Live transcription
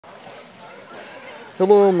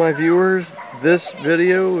Hello my viewers, this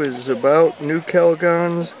video is about Nu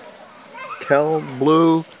Calgon's Cal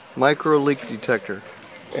Blue micro leak detector.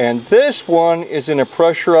 And this one is in a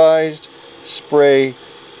pressurized spray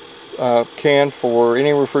can for any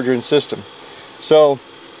refrigerant system. So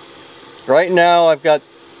right now I've got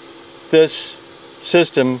this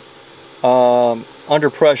system under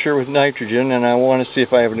pressure with nitrogen, and I want to see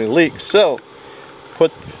if I have any leaks. So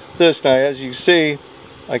put this, now as you see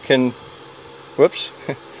I can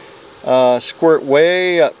squirt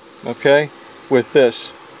way up, okay, with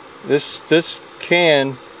this. This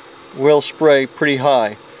can will spray pretty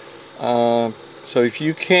high. So if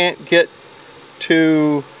you can't get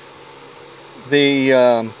to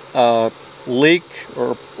the leak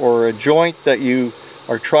or a joint that you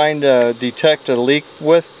are trying to detect a leak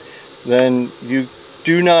with, then you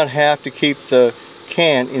do not have to keep the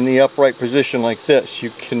can in the upright position like this. You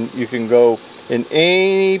can go in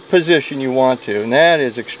any position you want to, and that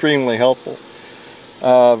is extremely helpful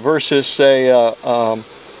versus say a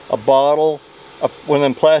bottle, one of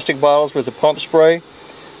them plastic bottles with a pump spray,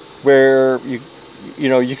 where you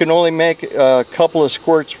can only make a couple of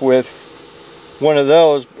squirts with one of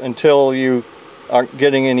those until you aren't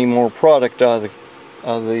getting any more product out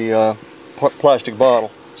of the plastic bottle.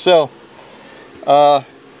 So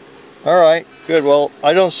alright, good. Well,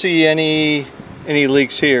 I don't see any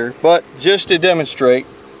leaks here, but just to demonstrate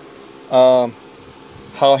how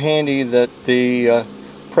handy that the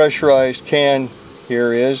pressurized can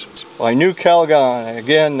here is, by Nu Calgon.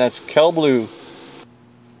 Again, that's Cal Blue.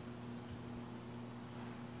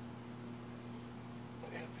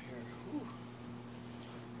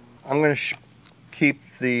 I'm going to keep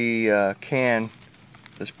the can,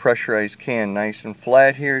 this pressurized can, nice and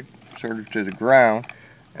flat here, sort of to the ground,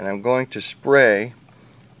 and I'm going to spray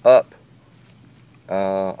up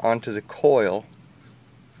onto the coil,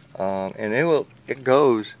 and it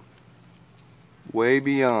goes way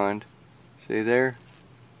beyond. See there,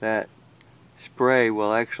 that spray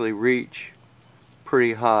will actually reach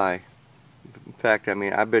pretty high. In fact, I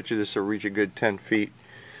mean, I bet you this will reach a good 10 feet.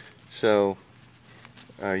 So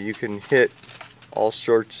you can hit all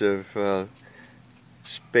sorts of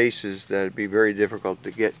spaces that would be very difficult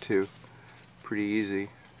to get to pretty easy.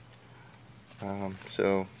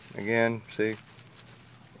 So again, see,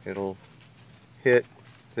 it'll hit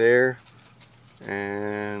there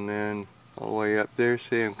and then all the way up there.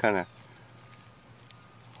 See, I'm kind of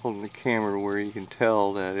holding the camera where you can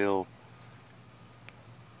tell that it'll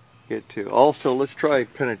get to. Also, let's try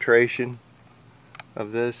penetration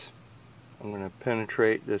of this. I'm going to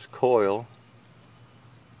penetrate this coil.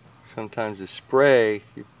 Sometimes the spray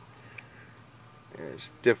is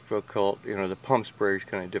difficult, the pump spray is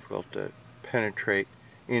kind of difficult to penetrate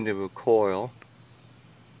into a coil,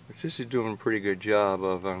 which this is doing a pretty good job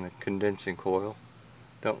of on the condensing coil.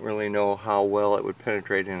 Don't really know how well it would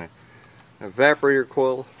penetrate in an evaporator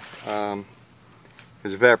coil, because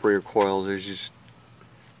evaporator coil, there's just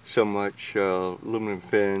so much aluminum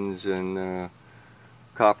fins and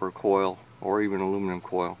copper coil or even aluminum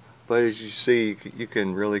coil. But as you see, you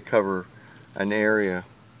can really cover an area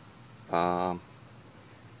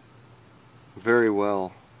very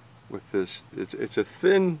well with this. It's a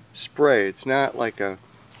thin spray. It's not like a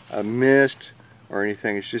mist or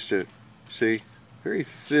anything. It's just a, see, very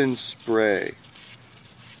thin spray.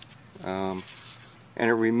 And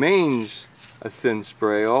it remains a thin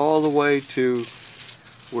spray all the way to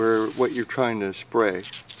what you're trying to spray.